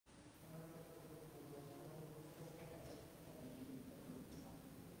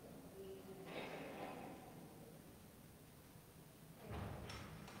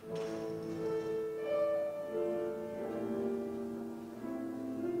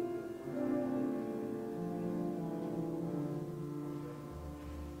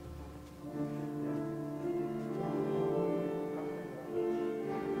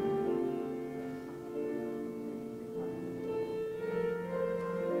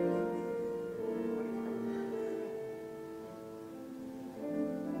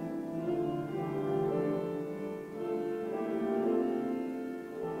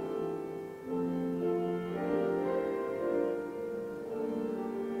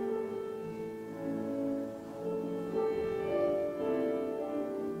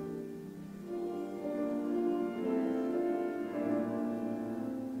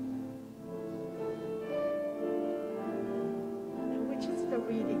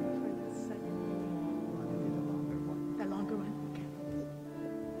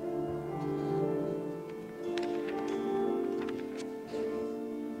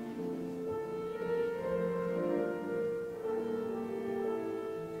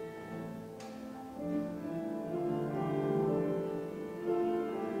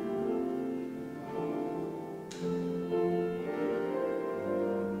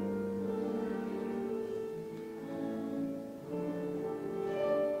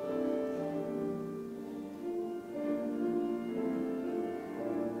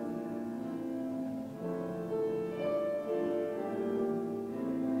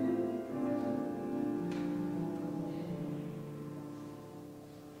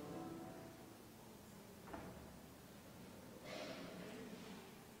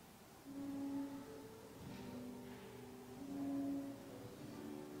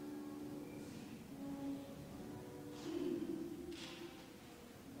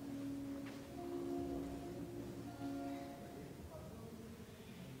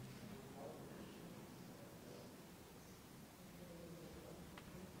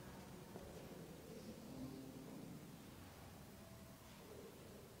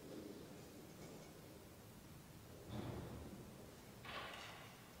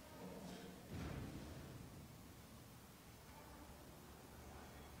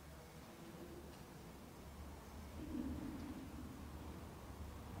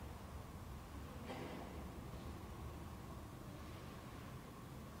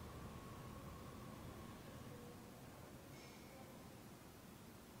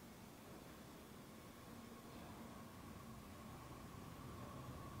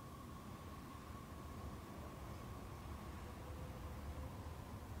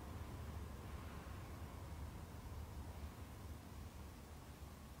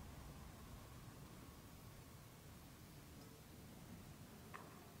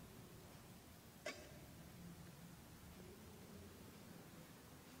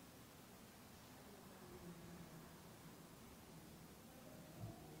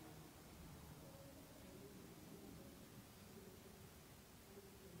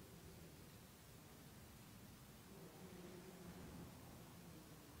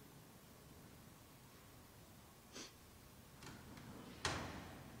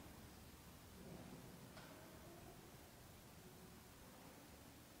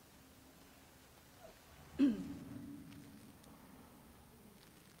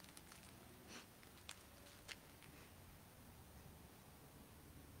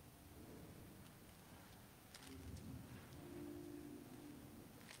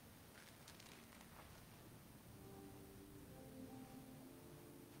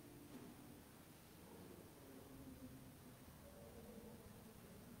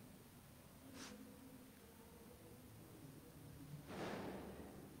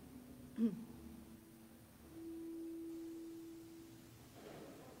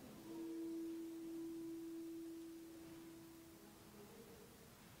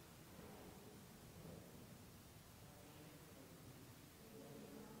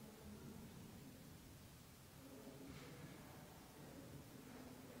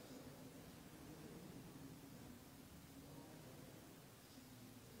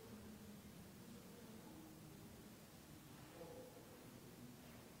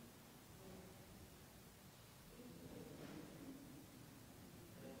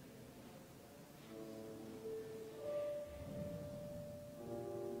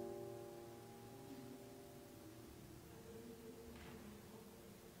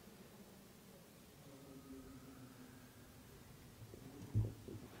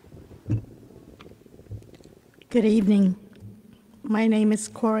Good evening. My name is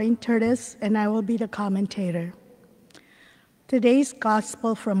Corinne Curtis, and I will be the commentator. Today's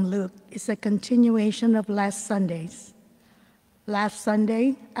Gospel from Luke is a continuation of last Sunday's. Last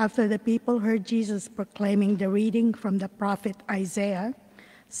Sunday, after the people heard Jesus proclaiming the reading from the prophet Isaiah,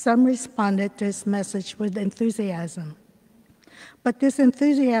 some responded to his message with enthusiasm. But this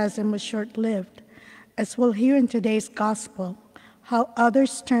enthusiasm was short-lived, as we'll hear in today's Gospel, how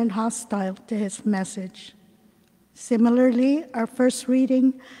others turned hostile to his message. Similarly, our first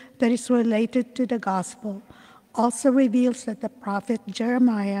reading that is related to the Gospel also reveals that the prophet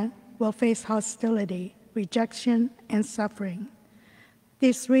Jeremiah will face hostility, rejection, and suffering.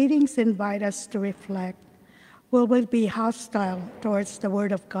 These readings invite us to reflect. Will we be hostile towards the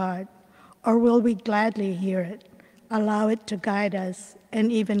Word of God, or will we gladly hear it, allow it to guide us,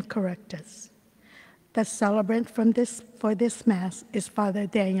 and even correct us? The celebrant for this Mass is Father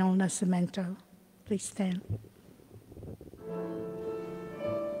Daniel Nascimento. Please stand.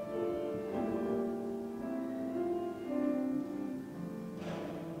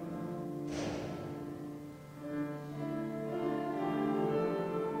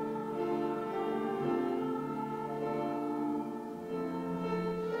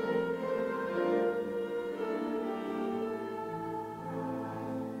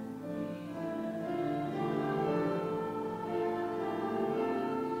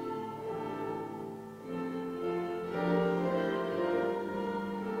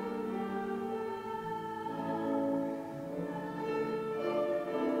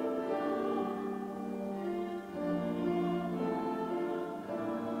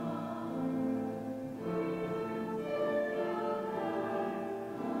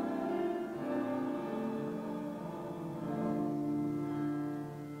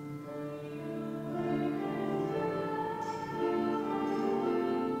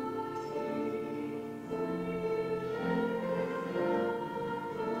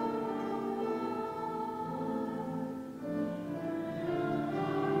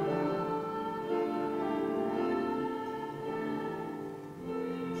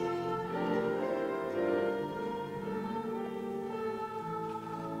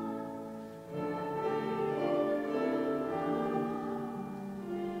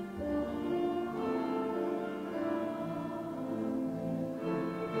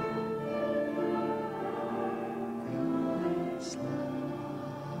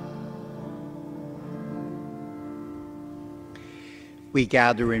 We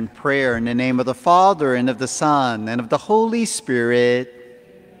gather in prayer in the name of the Father, and of the Son, and of the Holy Spirit.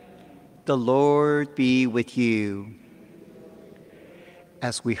 The Lord be with you.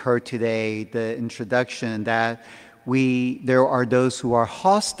 As we heard today, the introduction that there are those who are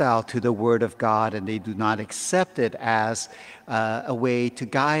hostile to the Word of God, and they do not accept it as a way to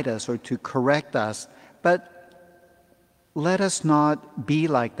guide us or to correct us. But let us not be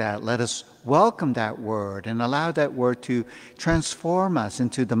like that. Let us welcome that Word and allow that Word to transform us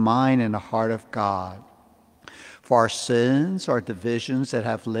into the mind and the heart of God. For our sins, our divisions that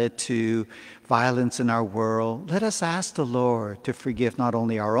have led to violence in our world, let us ask the Lord to forgive not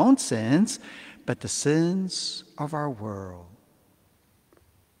only our own sins, but the sins of our world.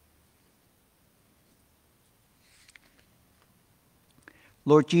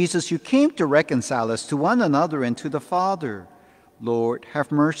 Lord Jesus, you came to reconcile us to one another and to the Father. Lord,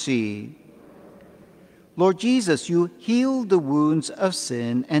 have mercy. Lord Jesus, you healed the wounds of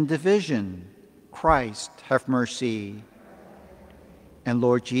sin and division. Christ, have mercy. And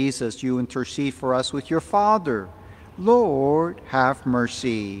Lord Jesus, you intercede for us with your Father. Lord, have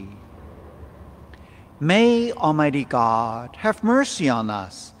mercy. May Almighty God have mercy on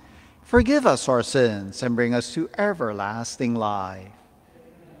us, forgive us our sins, and bring us to everlasting life.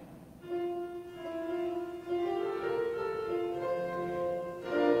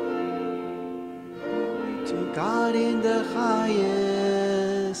 To God in the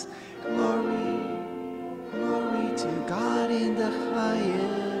highest,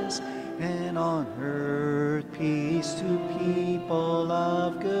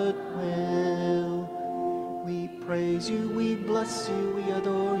 bless you, we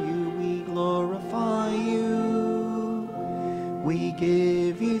adore you, we glorify you. We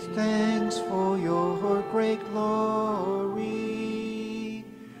give you thanks for your great glory.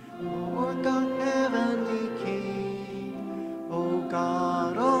 Lord God, heavenly King, O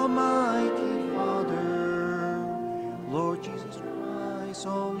God, almighty Father, Lord Jesus Christ,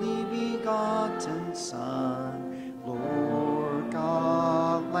 only begotten Son, Lord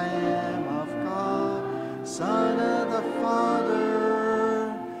God, Lamb of God, Son of the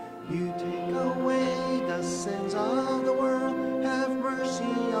Father, you take away the sins of the world, have mercy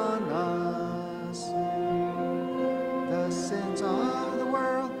on us. The sins of the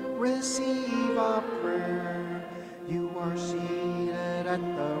world, receive our prayer. You are seated at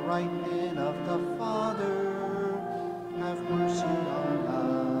the right hand of the Father, have mercy on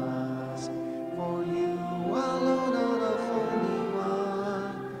us. For you alone are the Holy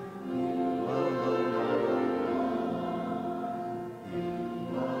One, you alone are the Lord,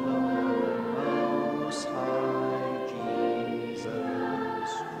 you alone are the Most High,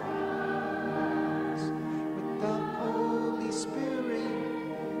 Jesus Christ. With the Holy Spirit,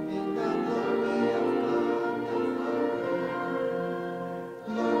 in the glory of God the Father.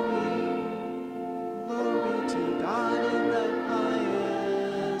 Glory, glory to God in the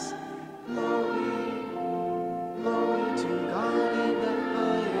highest. Glory, glory to God in the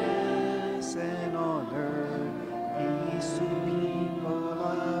highest. And on earth, peace to people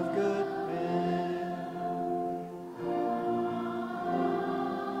of good men.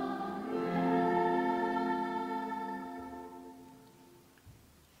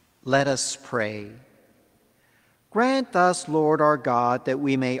 Let us pray. Grant us, Lord our God, that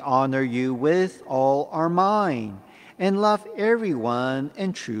we may honor you with all our mind and love everyone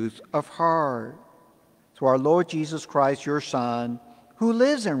in truth of heart. Through our Lord Jesus Christ, your Son, who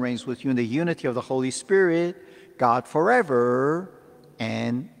lives and reigns with you in the unity of the Holy Spirit, God forever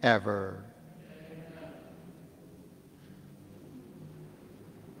and ever.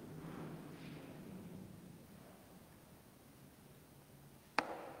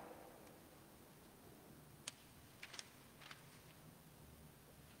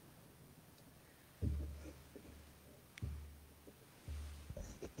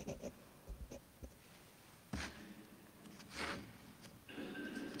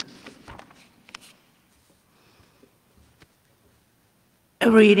 A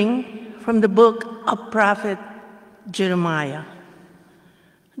reading from the book of prophet Jeremiah.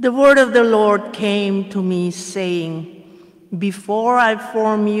 The word of the Lord came to me, saying, Before I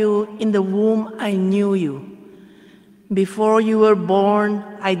formed you in the womb, I knew you. Before you were born,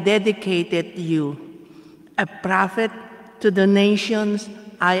 I dedicated you. A prophet to the nations,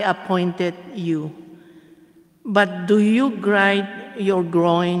 I appointed you. But do you grind your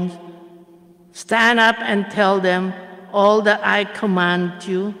groins? Stand up and tell them all that I command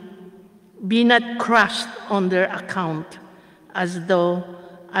you. Be not crushed on their account, as though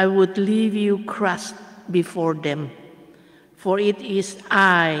I would leave you crushed before them. For it is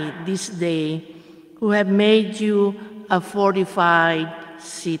I, this day, who have made you a fortified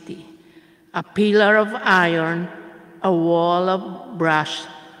city, a pillar of iron, a wall of brass,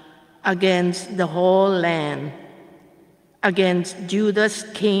 against the whole land, against Judah's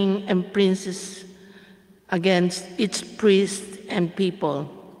king and princes, against its priests and people.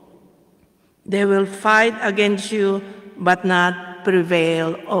 They will fight against you, but not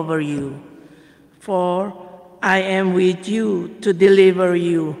prevail over you. For I am with you to deliver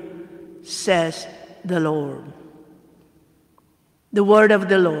you, says the Lord. The word of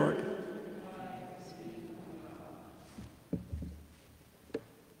the Lord.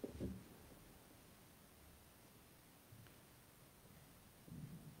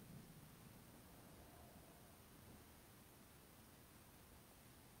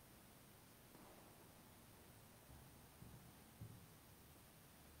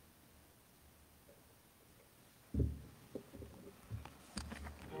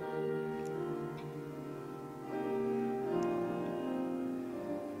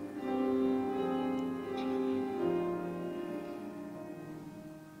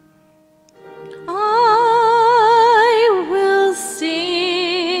 I will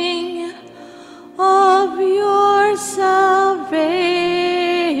sing of your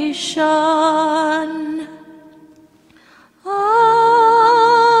salvation.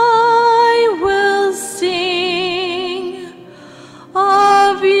 I will sing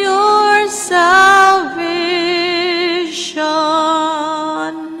of your salvation.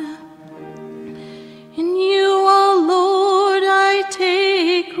 In you, O Lord, I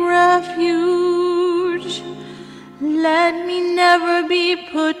take refuge. Let me never be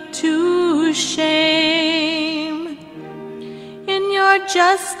put to shame. In your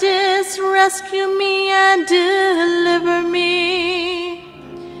justice, rescue me and deliver me.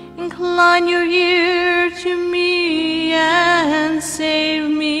 Incline your ear to me and save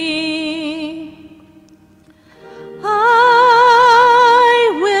me.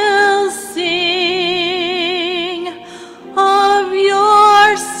 I will sing of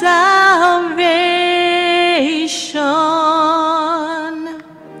your salvation.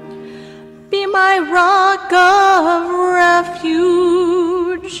 Be my rock of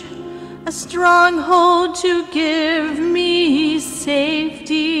refuge, a stronghold to give me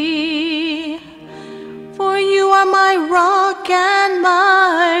safety. For you are my rock and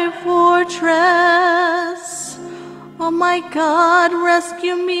my fortress. Oh my God,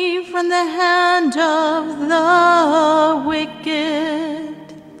 rescue me from the hand of the wicked.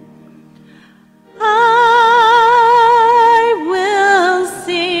 I will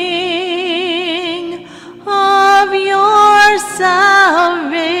sing of your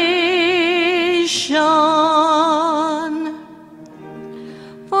salvation.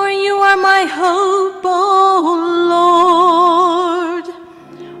 For you are my hope, O Lord,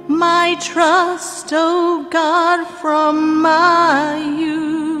 my trust, O God, from my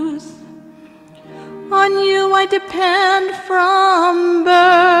youth. On you I depend from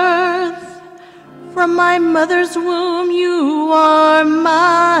birth. From my mother's womb you are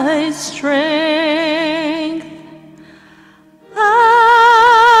my strength.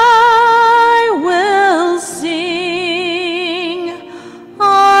 I will sing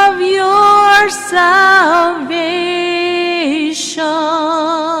of your salvation.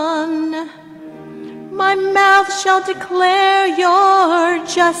 My mouth shall declare your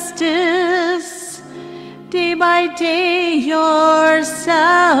justice. Day by day your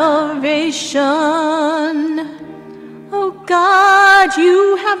salvation. O God,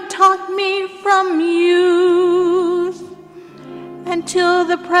 you have taught me from youth. Until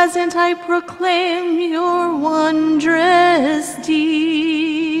the present I proclaim your wondrous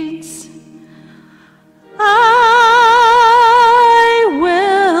deeds. I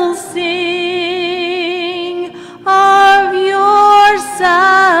will sing of your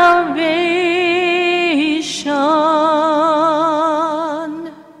salvation.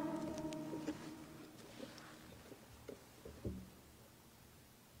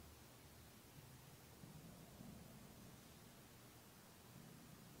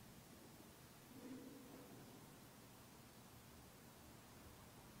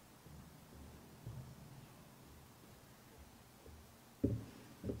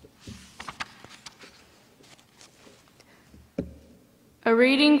 A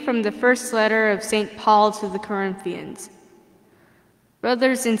reading from the first letter of St. Paul to the Corinthians.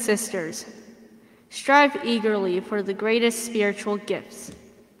 Brothers and sisters, strive eagerly for the greatest spiritual gifts,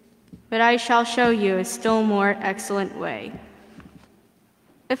 but I shall show you a still more excellent way.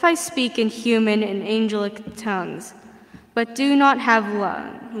 If I speak in human and angelic tongues, but do not have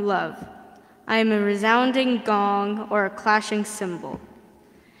love, I am a resounding gong or a clashing cymbal.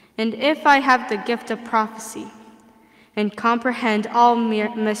 And if I have the gift of prophecy, and comprehend all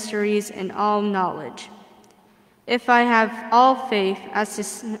mysteries and all knowledge, if I have all faith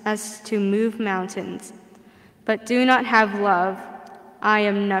as to move mountains, but do not have love, I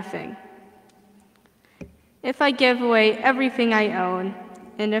am nothing. If I give away everything I own,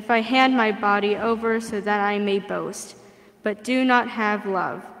 and if I hand my body over so that I may boast, but do not have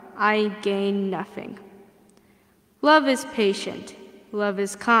love, I gain nothing. Love is patient, love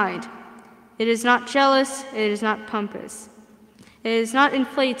is kind. It is not jealous, it is not pompous. It is not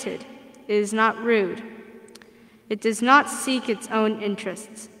inflated, it is not rude. It does not seek its own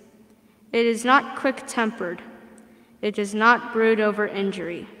interests. It is not quick-tempered. It does not brood over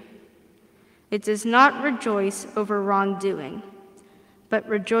injury. It does not rejoice over wrongdoing, but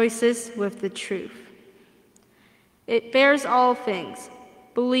rejoices with the truth. It bears all things,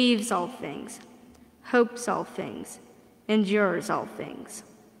 believes all things, hopes all things, endures all things.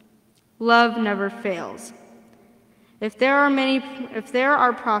 Love never fails. If there are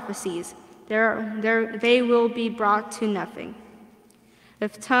prophecies, they will be brought to nothing.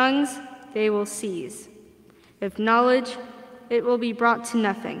 If tongues, they will cease. If knowledge, it will be brought to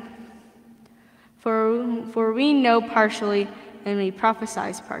nothing. For we know partially and we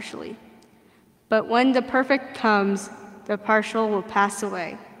prophesy partially. But when the perfect comes, the partial will pass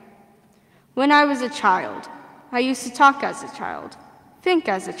away. When I was a child, I used to talk as a child, think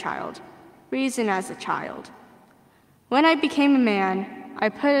as a child, reason as a child. When I became a man, I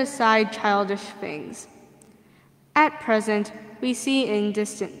put aside childish things. At present, we see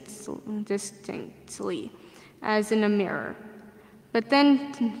indistinctly, as in a mirror, but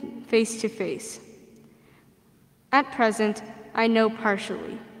then face to face. At present, I know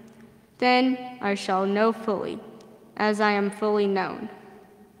partially. Then I shall know fully, as I am fully known.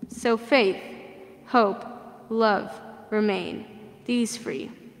 So faith, hope, love remain, these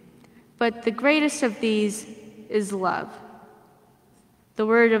three. But the greatest of these is love. The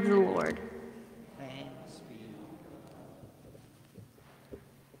word of the Lord.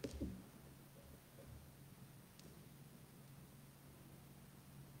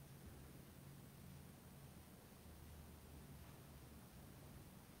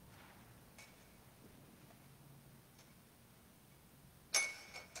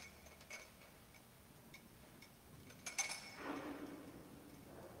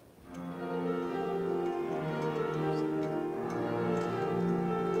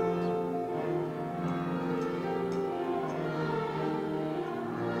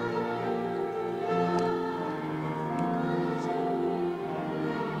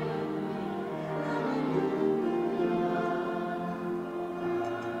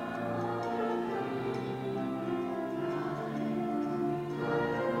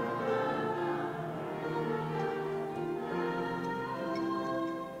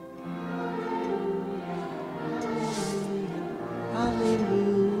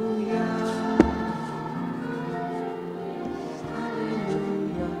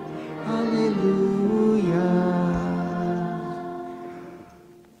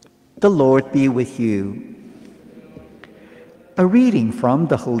 The Lord be with you. A reading from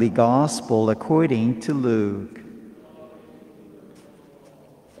the Holy Gospel according to Luke.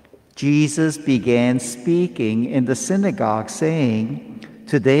 Jesus began speaking in the synagogue, saying,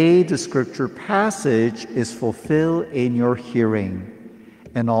 "Today the scripture passage is fulfilled in your hearing."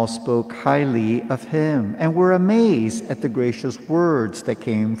 And all spoke highly of him and were amazed at the gracious words that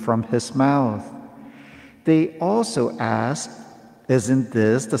came from his mouth. They also asked, "Isn't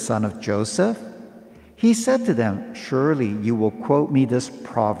this the son of Joseph?" He said to them, "Surely you will quote me this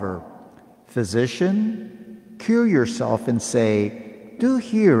proverb, 'Physician, cure yourself and say, do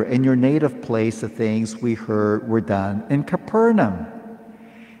here in your native place the things we heard were done in Capernaum.'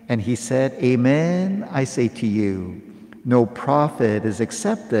 And he said, 'Amen, I say to you, no prophet is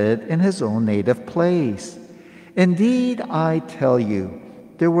accepted in his own native place. Indeed, I tell you,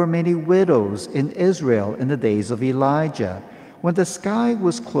 there were many widows in Israel in the days of Elijah, when the sky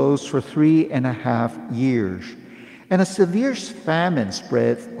was closed for 3.5 years, and a severe famine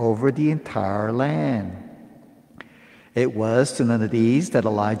spread over the entire land. It was to none of these that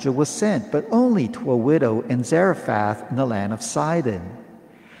Elijah was sent, but only to a widow in Zarephath in the land of Sidon.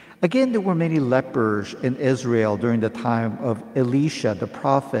 Again, there were many lepers in Israel during the time of Elisha the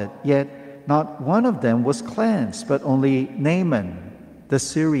prophet, yet not one of them was cleansed, but only Naaman the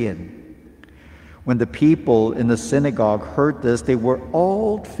Syrian. When the people in the synagogue heard this, they were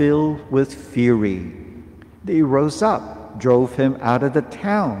all filled with fury. They rose up, drove him out of the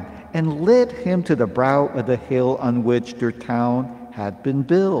town, and led him to the brow of the hill on which their town had been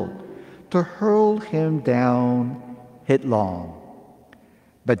built, to hurl him down headlong.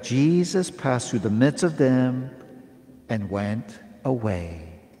 But Jesus passed through the midst of them and went away.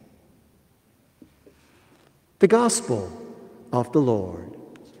 The Gospel of the Lord.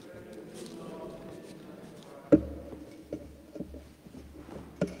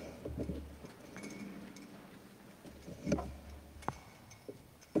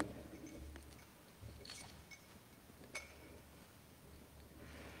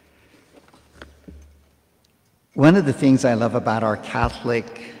 One of the things I love about our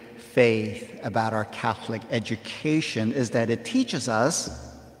Catholic faith, about our Catholic education, is that it teaches us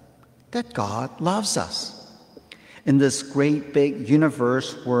that God loves us. In this great big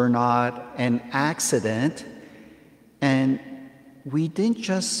universe, we're not an accident, and we didn't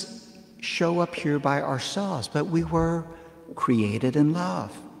just show up here by ourselves, but we were created in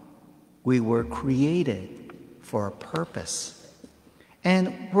love. We were created for a purpose.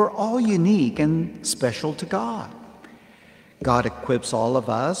 And we're all unique and special to God. God equips all of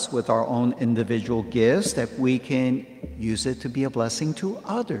us with our own individual gifts that we can use it to be a blessing to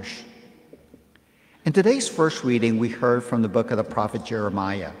others. In today's first reading, we heard from the book of the prophet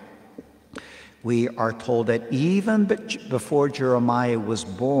Jeremiah. We are told that even before Jeremiah was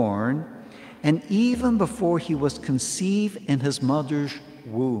born, and even before he was conceived in his mother's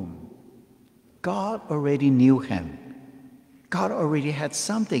womb, God already knew him. God already had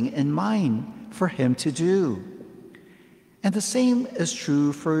something in mind for him to do. And the same is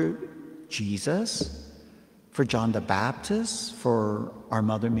true for Jesus, for John the Baptist, for our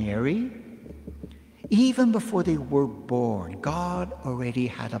Mother Mary. Even before they were born, God already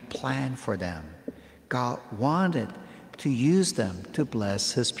had a plan for them. God wanted to use them to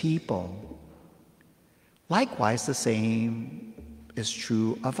bless his people. Likewise, the same is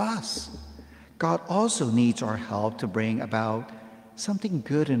true of us. God also needs our help to bring about something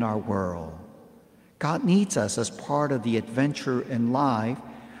good in our world. God needs us as part of the adventure in life.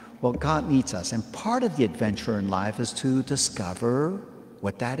 Well, God needs us, and part of the adventure in life is to discover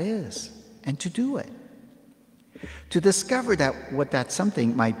what that is and to do it. To discover that what that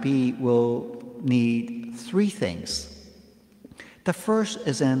something might be, we'll need three things. The first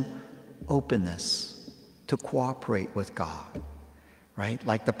is an openness to cooperate with God, right?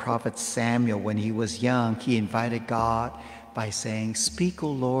 Like the prophet Samuel, when he was young, he invited God by saying, "Speak,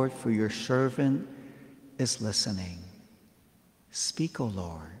 O Lord, for your servant is listening." Speak, O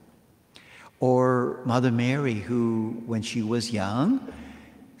Lord. Or Mother Mary, who, when she was young,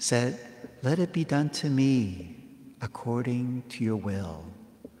 said, "Let it be done to me according to your will."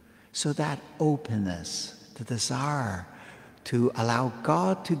 So that openness, the desire to allow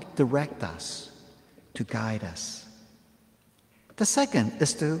God to direct us, to guide us. The second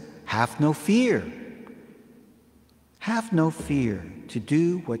is to have no fear. Have no fear to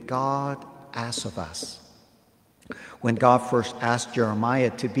do what God asks of us. When God first asked Jeremiah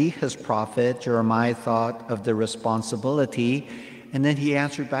to be his prophet, Jeremiah thought of the responsibility, and then he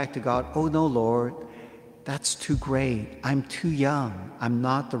answered back to God, "Oh no, Lord, that's too great. I'm too young. I'm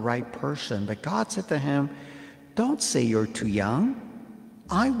not the right person." But God said to him, "Don't say you're too young.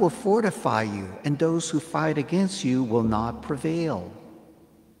 I will fortify you, and those who fight against you will not prevail."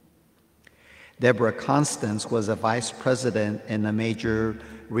 Deborah Constance was a vice president in a major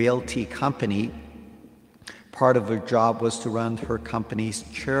realty company. Part of her job was to run her company's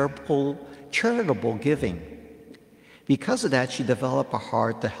charitable giving. Because of that, she developed a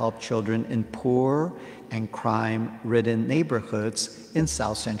heart to help children in poor and crime-ridden neighborhoods in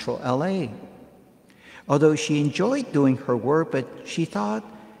South Central LA. Although she enjoyed doing her work, but she thought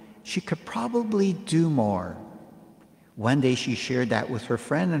she could probably do more. One day she shared that with her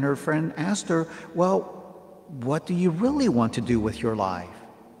friend, and her friend asked her, "Well, what do you really want to do with your life?"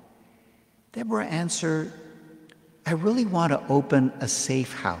 Deborah answered, "I really want to open a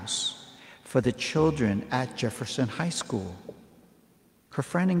safe house for the children at Jefferson High School." Her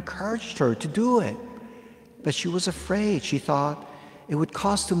friend encouraged her to do it, but she was afraid. She thought it would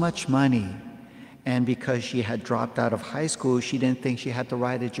cost too much money. And because she had dropped out of high school, she didn't think she had the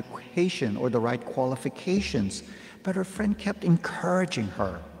right education or the right qualifications. But her friend kept encouraging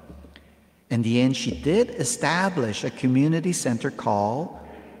her. In the end, she did establish a community center called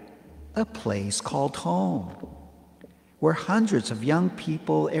A Place Called Home, where hundreds of young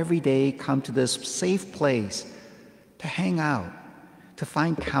people every day come to this safe place to hang out, to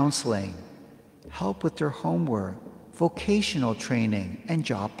find counseling, help with their homework, vocational training, and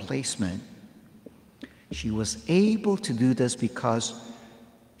job placement. She was able to do this because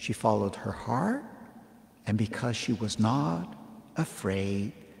she followed her heart and because she was not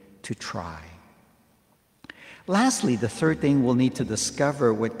afraid to try. Lastly, the third thing we'll need to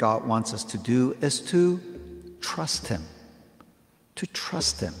discover what God wants us to do is to trust Him. To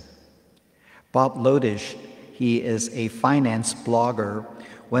trust Him. Bob Lodish, he is a finance blogger.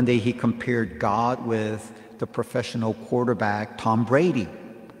 One day he compared God with the professional quarterback Tom Brady.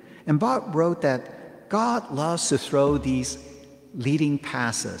 And Bob wrote that God loves to throw these leading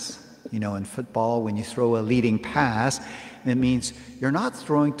passes. You know, in football, when you throw a leading pass, it means you're not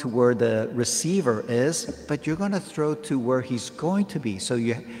throwing to where the receiver is, but you're going to throw to where he's going to be. So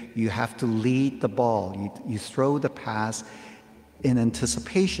you have to lead the ball. You throw the pass in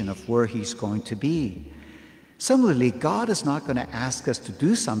anticipation of where he's going to be. Similarly, God is not going to ask us to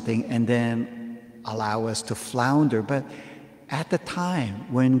do something and then allow us to flounder, but at the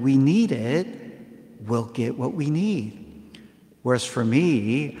time when we need it, we'll get what we need. Whereas for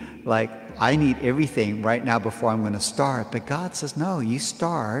me, like, I need everything right now before I'm going to start. But God says, no, you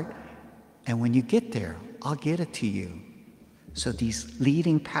start, and when you get there, I'll get it to you. So these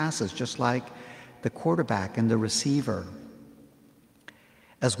leading passes, just like the quarterback and the receiver.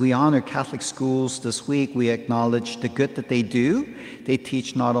 As we honor Catholic schools this week, we acknowledge the good that they do. They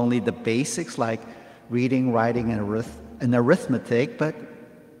teach not only the basics like reading, writing, and arithmetic, but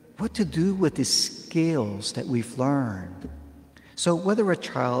what to do with the skills that we've learned. So whether a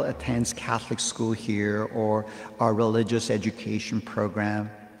child attends Catholic school here or our religious education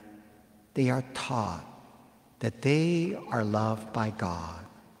program, they are taught that they are loved by God.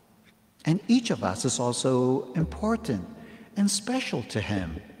 And each of us is also important and special to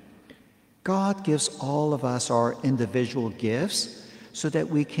Him. God gives all of us our individual gifts so that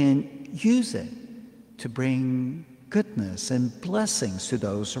we can use it to bring goodness and blessings to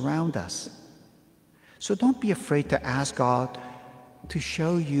those around us. So don't be afraid to ask God, to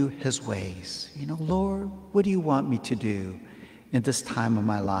show you his ways. Lord, what do you want me to do in this time of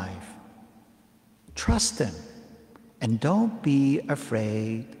my life? Trust him and don't be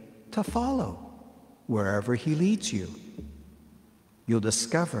afraid to follow wherever he leads you. You'll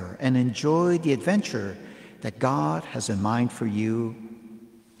discover and enjoy the adventure that God has in mind for you,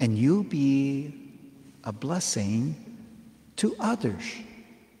 and you'll be a blessing to others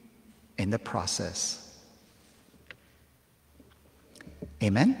in the process.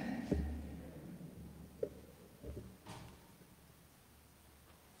 Amen?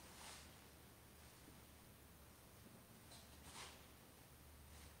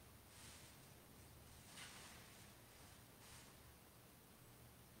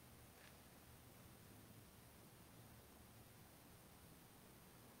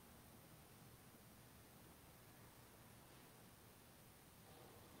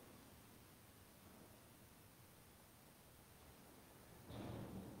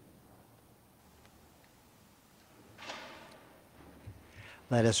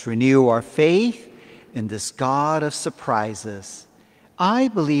 Let us renew our faith in this God of surprises. I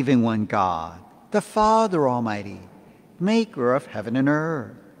believe in one God, the Father Almighty, maker of heaven and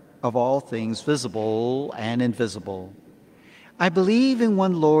earth, of all things visible and invisible. I believe in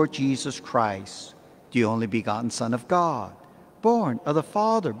one Lord Jesus Christ, the only begotten Son of God, born of the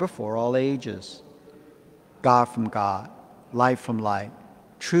Father before all ages. God from God, light from light,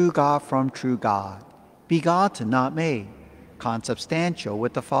 true God from true God, begotten, not made, consubstantial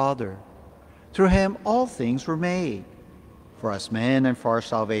with the Father. Through him all things were made. For us men and for our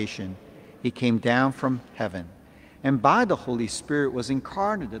salvation, he came down from heaven, and by the Holy Spirit was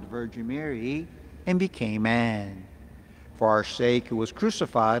incarnate of the Virgin Mary and became man. For our sake he was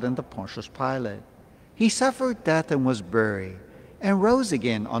crucified under Pontius Pilate. He suffered death and was buried, and rose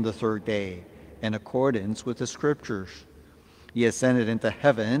again on the third day, in accordance with the Scriptures. He ascended into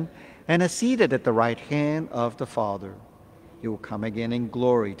heaven and is seated at the right hand of the Father. He will come again in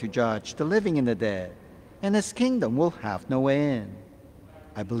glory to judge the living and the dead, and his kingdom will have no end.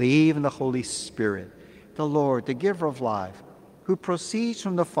 I believe in the Holy Spirit, the Lord, the giver of life, who proceeds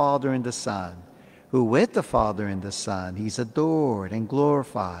from the Father and the Son, who with the Father and the Son he's adored and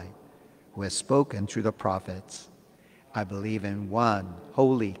glorified, who has spoken through the prophets. I believe in one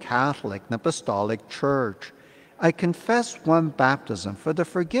holy Catholic and Apostolic Church. I confess one baptism for the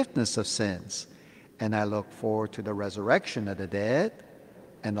forgiveness of sins, and I look forward to the resurrection of the dead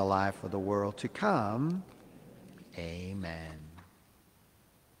and the life of the world to come. Amen.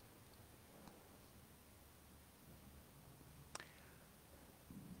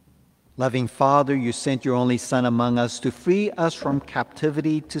 Loving Father, you sent your only Son among us to free us from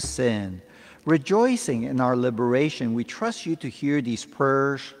captivity to sin. Rejoicing in our liberation, we trust you to hear these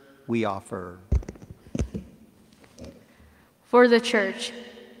prayers we offer. For the Church,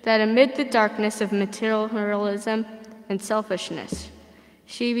 that amid the darkness of materialism and selfishness,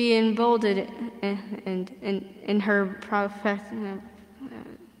 she be emboldened in her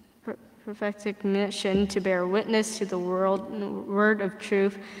prophetic mission to bear witness to the word of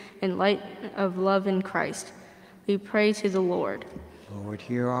truth in light of love in Christ. We pray to the Lord. Lord,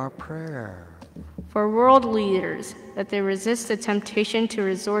 hear our prayer. For world leaders, that they resist the temptation to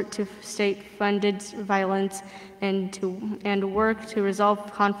resort to state-funded violence and work to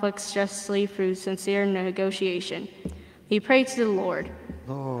resolve conflicts justly through sincere negotiation. We pray to the Lord.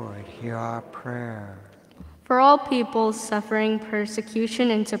 Lord, hear our prayer. For all peoples suffering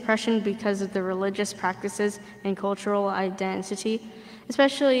persecution and suppression because of their religious practices and cultural identity,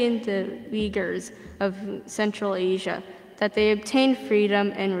 especially in the Uyghurs of Central Asia, that they obtain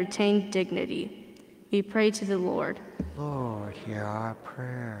freedom and retain dignity. We pray to the Lord. Lord, hear our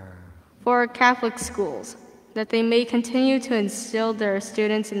prayer. For our Catholic schools, that they may continue to instill their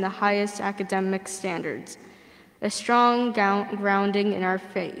students in the highest academic standards, a strong grounding in our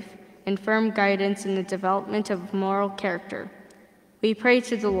faith, and firm guidance in the development of moral character. We pray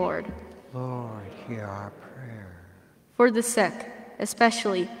to the Lord. Lord, hear our prayer. For the sick,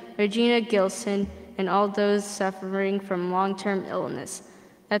 especially Regina Gilson and all those suffering from long-term illness,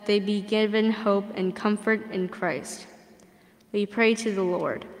 that they be given hope and comfort in Christ. We pray to the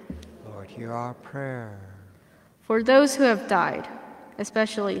Lord. Lord, hear our prayer. For those who have died,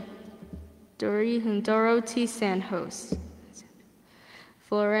 especially Dorothy Santos,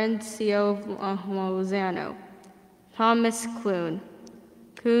 Florencio Lozano, Thomas Clune,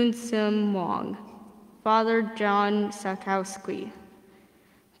 Kun Sim Wong, Father John Sakowski,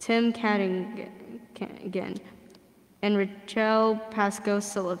 Tim Cadogan, and Rachel Pasco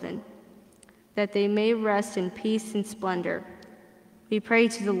Sullivan, that they may rest in peace and splendor. We pray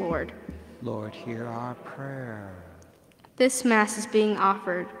to the Lord. Lord, hear our prayer. This Mass is being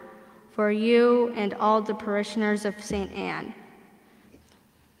offered for you and all the parishioners of St.Anne.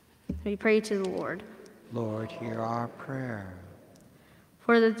 We pray to the Lord. Lord, hear our prayer.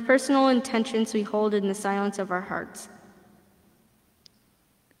 For the personal intentions we hold in the silence of our hearts,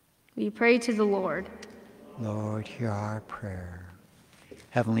 we pray to the Lord. Lord, hear our prayer.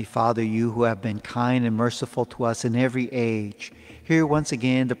 Heavenly Father, you who have been kind and merciful to us in every age, hear once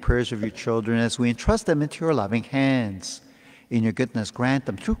again the prayers of your children as we entrust them into your loving hands. In your goodness, grant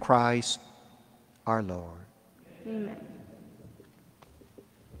them through Christ our Lord. Amen.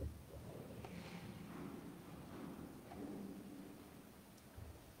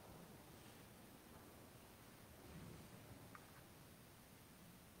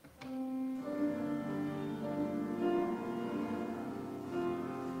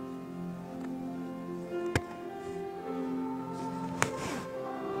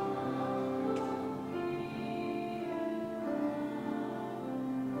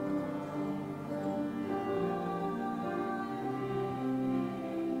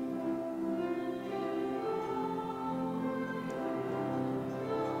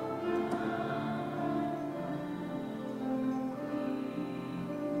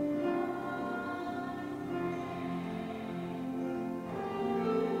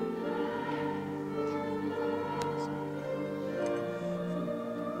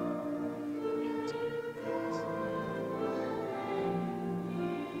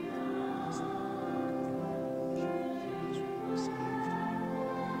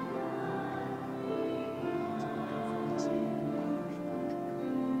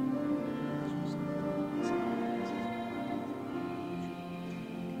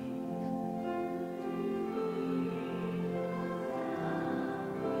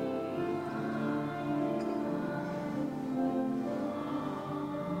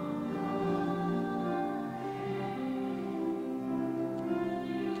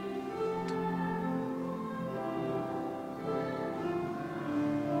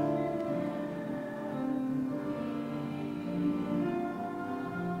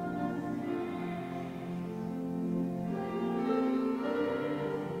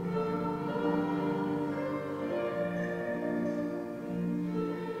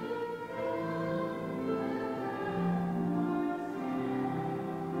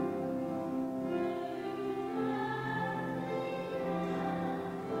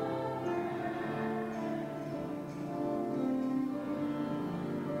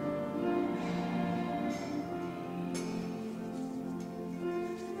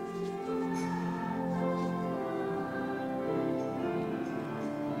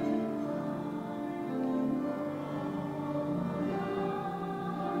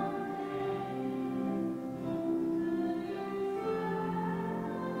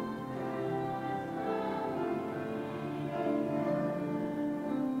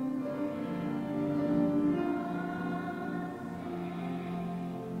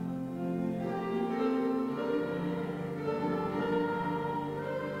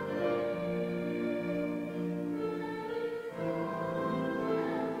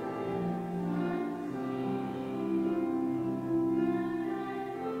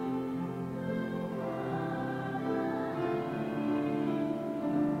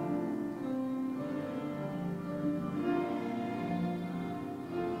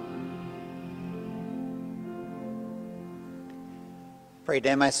 Pray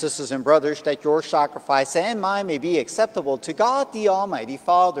then, my sisters and brothers, that your sacrifice and mine may be acceptable to God the Almighty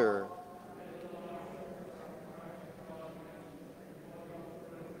Father.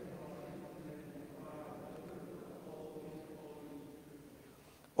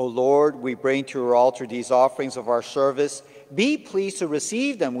 O Lord, we bring to your altar these offerings of our service. Be pleased to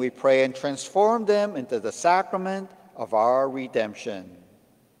receive them, we pray, and transform them into the sacrament of our redemption.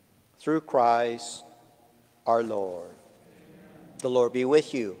 Through Christ our Lord. The Lord be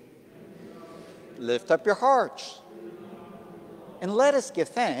with you. Lift up your hearts. And let us give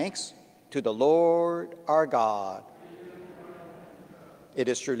thanks to the Lord our God. It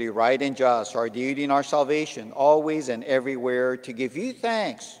is truly right and just, our duty and our salvation, always and everywhere, to give you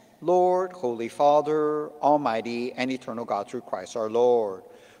thanks, Lord, Holy Father, Almighty and eternal God, through Christ our Lord.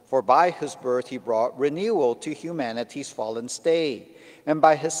 For by his birth he brought renewal to humanity's fallen state, and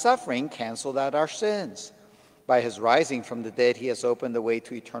by his suffering canceled out our sins. By his rising from the dead, he has opened the way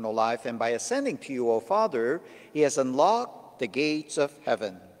to eternal life, and by ascending to you, O Father, he has unlocked the gates of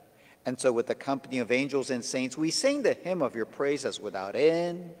heaven. And so with the company of angels and saints, we sing the hymn of your praises without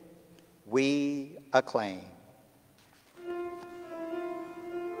end. We acclaim.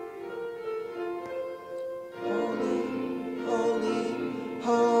 Holy, holy,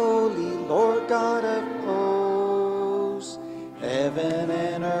 holy, Lord God of hosts,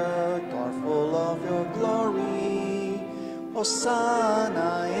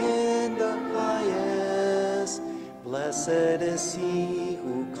 Hosanna in the highest. Blessed is he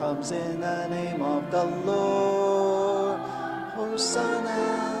who comes in the name of the Lord.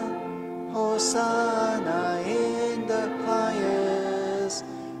 Hosanna, Hosanna in the highest.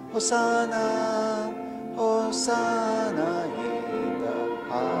 Hosanna, Hosanna in the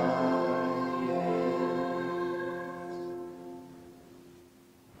highest.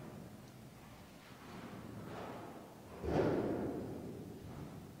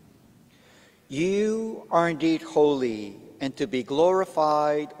 You are indeed holy, and to be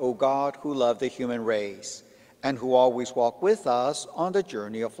glorified, O God, who love the human race, and who always walk with us on the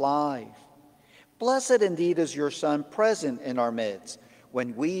journey of life. Blessed indeed is your Son present in our midst,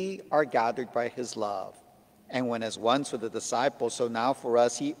 when we are gathered by his love. And when as once for the disciples, so now for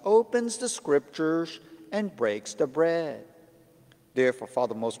us, he opens the scriptures and breaks the bread. Therefore,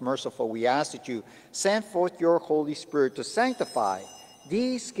 Father most merciful, we ask that you send forth your Holy Spirit to sanctify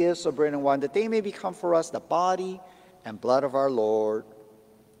these gifts of bread and wine, that they may become for us the body and blood of our Lord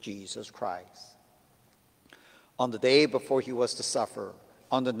Jesus Christ. On the day before he was to suffer,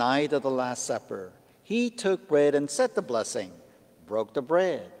 on the night of the Last Supper, he took bread and said the blessing, broke the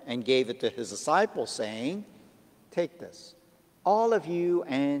bread, and gave it to his disciples, saying, "Take this, all of you,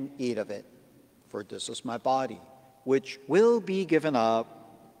 and eat of it, for this is my body, which will be given up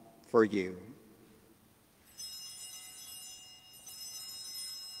for you."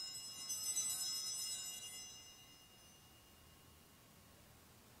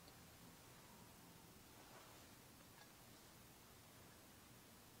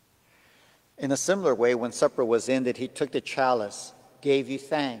 In a similar way, when supper was ended, he took the chalice, gave you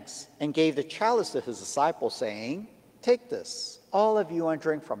thanks, and gave the chalice to his disciples, saying, "Take this, all of you, and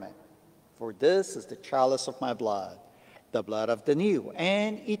drink from it, for this is the chalice of my blood, the blood of the new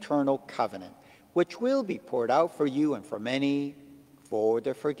and eternal covenant, which will be poured out for you and for many for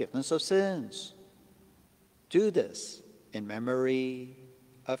the forgiveness of sins. Do this in memory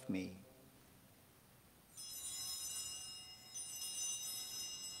of me."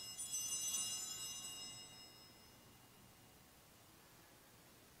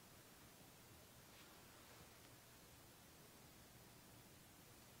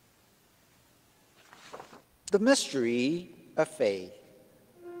 The mystery of faith.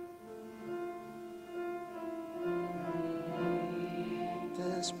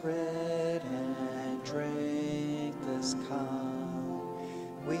 This bread and drink this cup,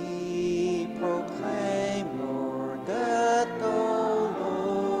 we proclaim your death, O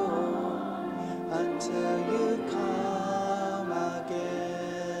Lord, until you come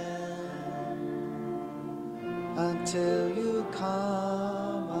again. Until you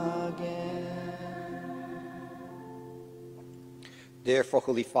come again. Therefore,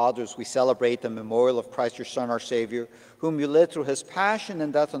 Holy Fathers, we celebrate the memorial of Christ, your Son, our Savior, whom you led through his passion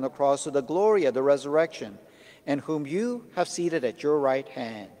and death on the cross to the glory of the resurrection, and whom you have seated at your right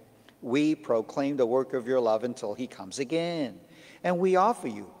hand. We proclaim the work of your love until he comes again, and we offer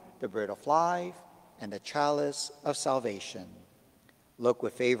you the bread of life and the chalice of salvation. Look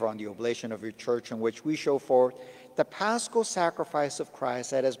with favor on the oblation of your church, in which we show forth the paschal sacrifice of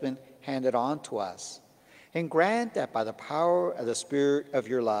Christ that has been handed on to us. And grant that by the power of the Spirit of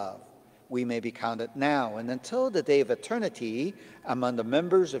your love, we may be counted now and until the day of eternity among the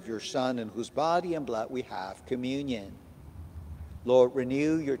members of your Son, in whose body and blood we have communion. Lord,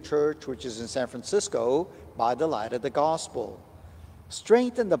 renew your church, which is in San Francisco, by the light of the gospel.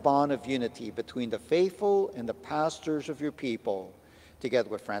 Strengthen the bond of unity between the faithful and the pastors of your people, together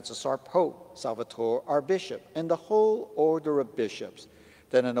with Francis our Pope, Salvatore our Bishop, and the whole order of bishops,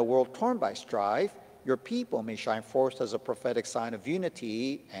 that in a world torn by strife, your people may shine forth as a prophetic sign of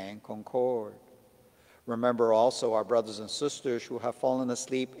unity and concord. Remember also our brothers and sisters who have fallen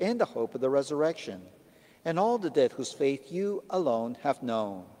asleep in the hope of the resurrection, and all the dead whose faith you alone have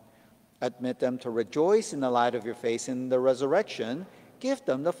known. Admit them to rejoice in the light of your face in the resurrection. Give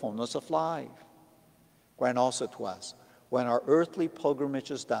them the fullness of life. Grant also to us, when our earthly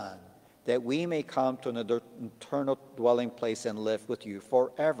pilgrimage is done, that we may come to an eternal dwelling place and live with you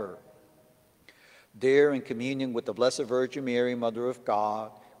forever. There, in communion with the Blessed Virgin Mary, Mother of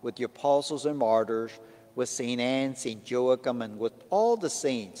God, with the apostles and martyrs, with St.Anne, St. Joachim, and with all the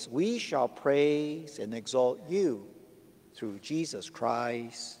saints, we shall praise and exalt you through Jesus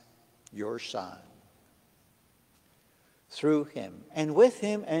Christ, your Son. Through him, and with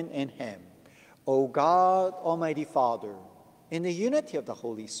him, and in him, O God, Almighty Father, in the unity of the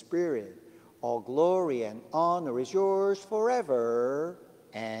Holy Spirit, all glory and honor is yours forever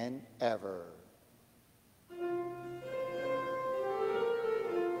and ever.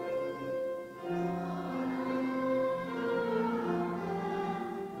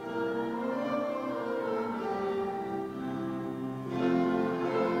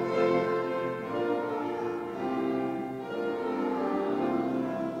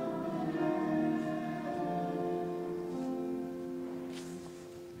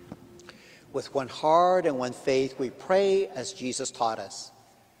 With one heart and one faith, we pray as Jesus taught us.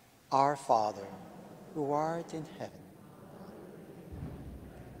 Our Father, who art in heaven.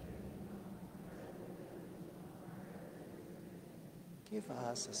 Give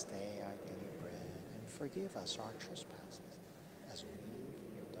us this day our daily bread, and forgive us our trespasses, as we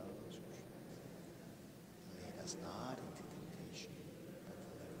forgive those who trespass. Lead us not into temptation, but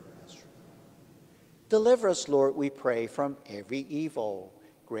deliver us from evil. Deliver us, Lord, we pray, from every evil.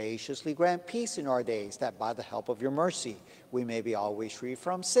 Graciously grant peace in our days, that by the help of your mercy we may be always free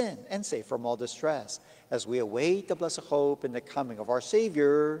from sin and safe from all distress, as we await the blessed hope and the coming of our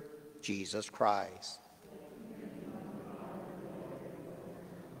Savior, Jesus Christ.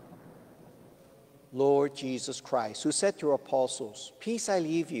 Lord Jesus Christ, who said to your apostles, "Peace I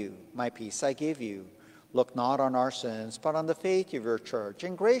leave you, my peace I give you," look not on our sins, but on the faith of your church,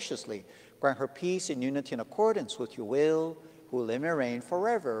 and graciously grant her peace and unity in accordance with your will, who live and reign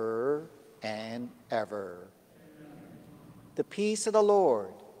forever and ever. The peace of the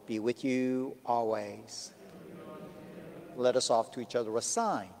Lord be with you always. Let us offer to each other a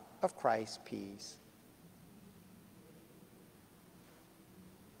sign of Christ's peace.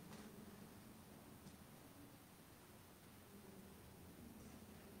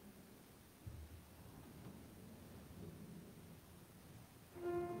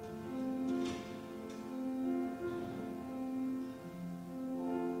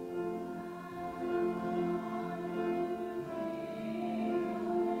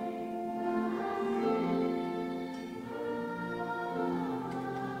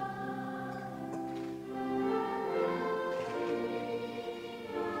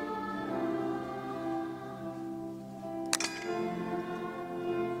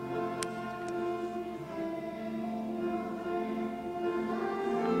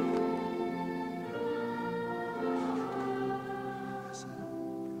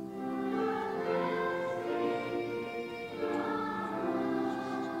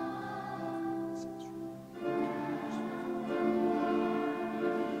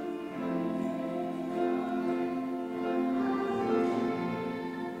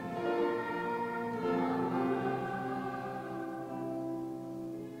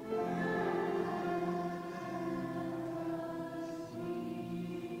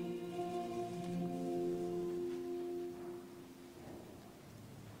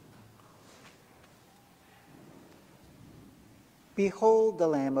 Behold the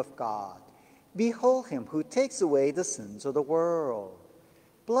Lamb of God. Behold him who takes away the sins of the world.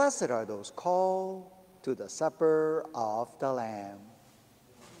 Blessed are those called to the supper of the Lamb.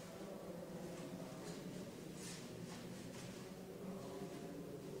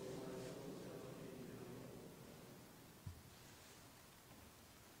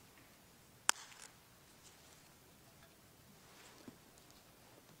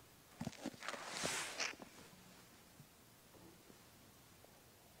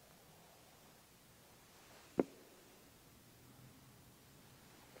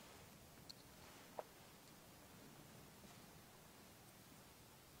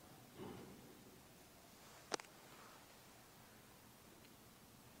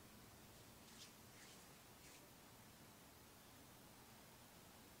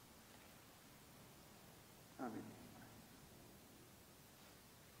 Amen.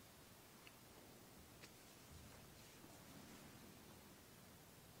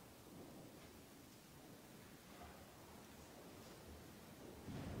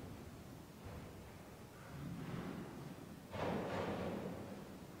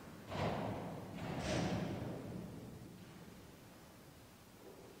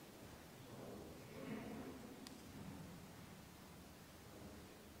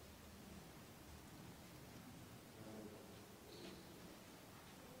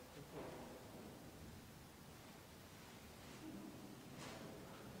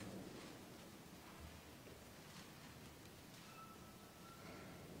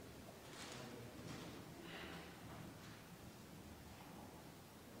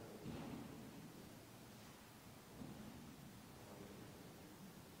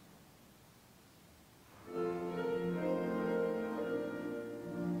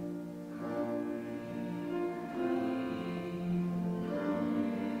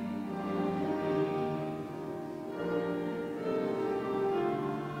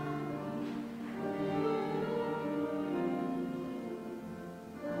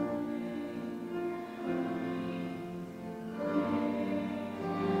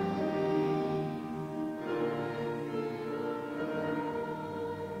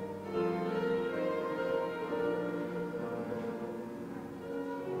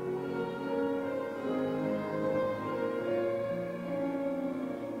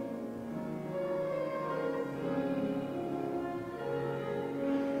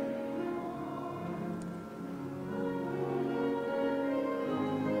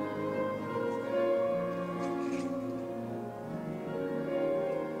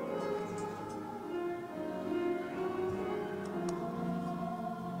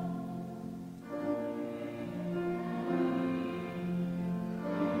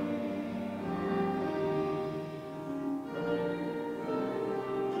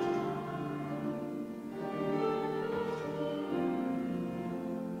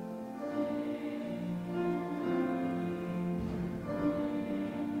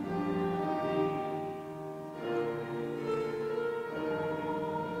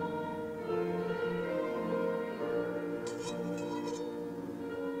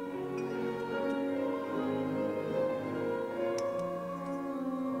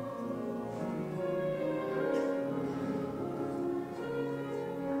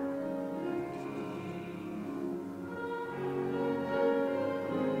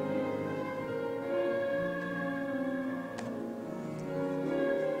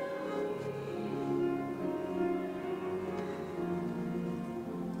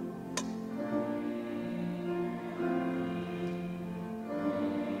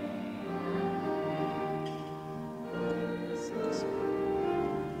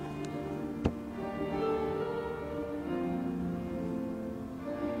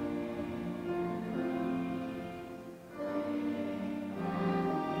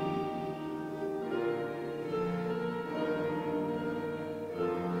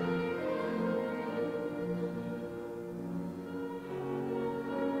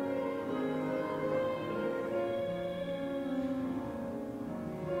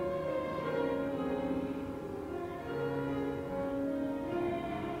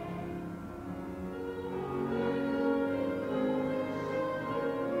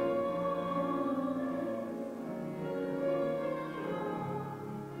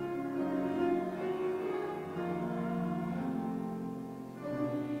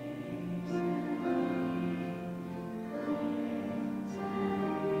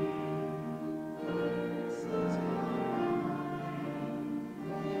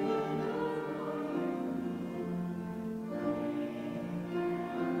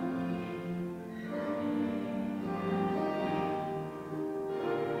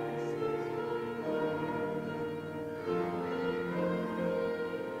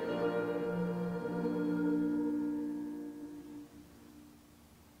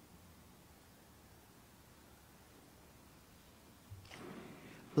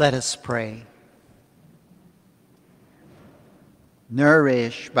 Let us pray.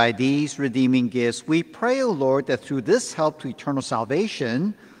 Nourished by these redeeming gifts, we pray, O Lord, that through this help to eternal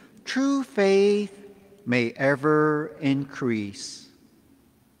salvation, true faith may ever increase.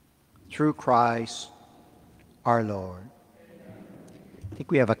 Through Christ our Lord. I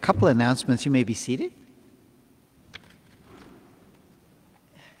think we have a couple announcements. You may be seated.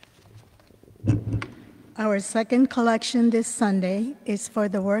 Our second collection this Sunday is for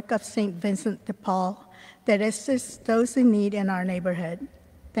the work of St. Vincent de Paul that assists those in need in our neighborhood.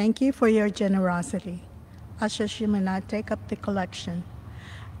 Thank you for your generosity. Ushers, you may now take up the collection.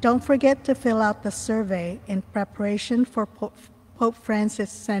 Don't forget to fill out the survey in preparation for Pope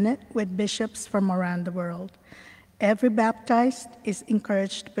Francis' Senate with bishops from around the world. Every baptized is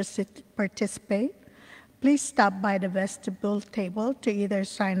encouraged to participate. Please stop by the vestibule table to either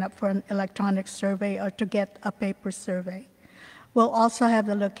sign up for an electronic survey or to get a paper survey. We'll also have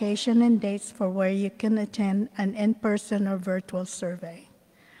the location and dates for where you can attend an in-person or virtual survey.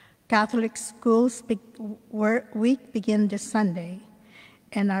 Catholic Schools Week begins this Sunday,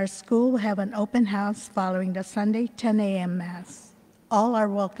 and our school will have an open house following the Sunday 10 a.m. Mass. All are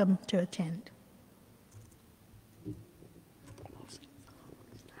welcome to attend.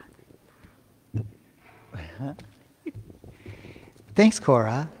 Thanks,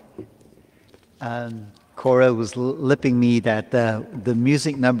 Cora. Cora was lipping me that the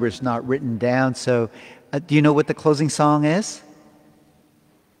music number is not written down. So do you know what the closing song is?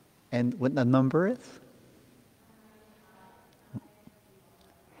 And what the number is?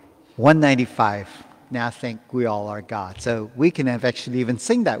 195. Now I think we all are God. So we can have actually even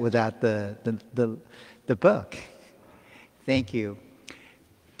sing that without the book. Thank you.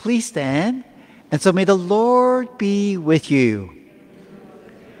 Please stand. And so may the Lord be with you.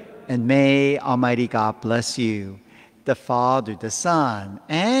 And may Almighty God bless you, the Father, the Son,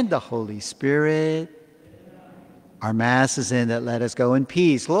 and the Holy Spirit. Our Mass is ended. Let us go in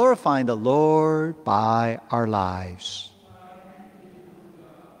peace, glorifying the Lord by our lives.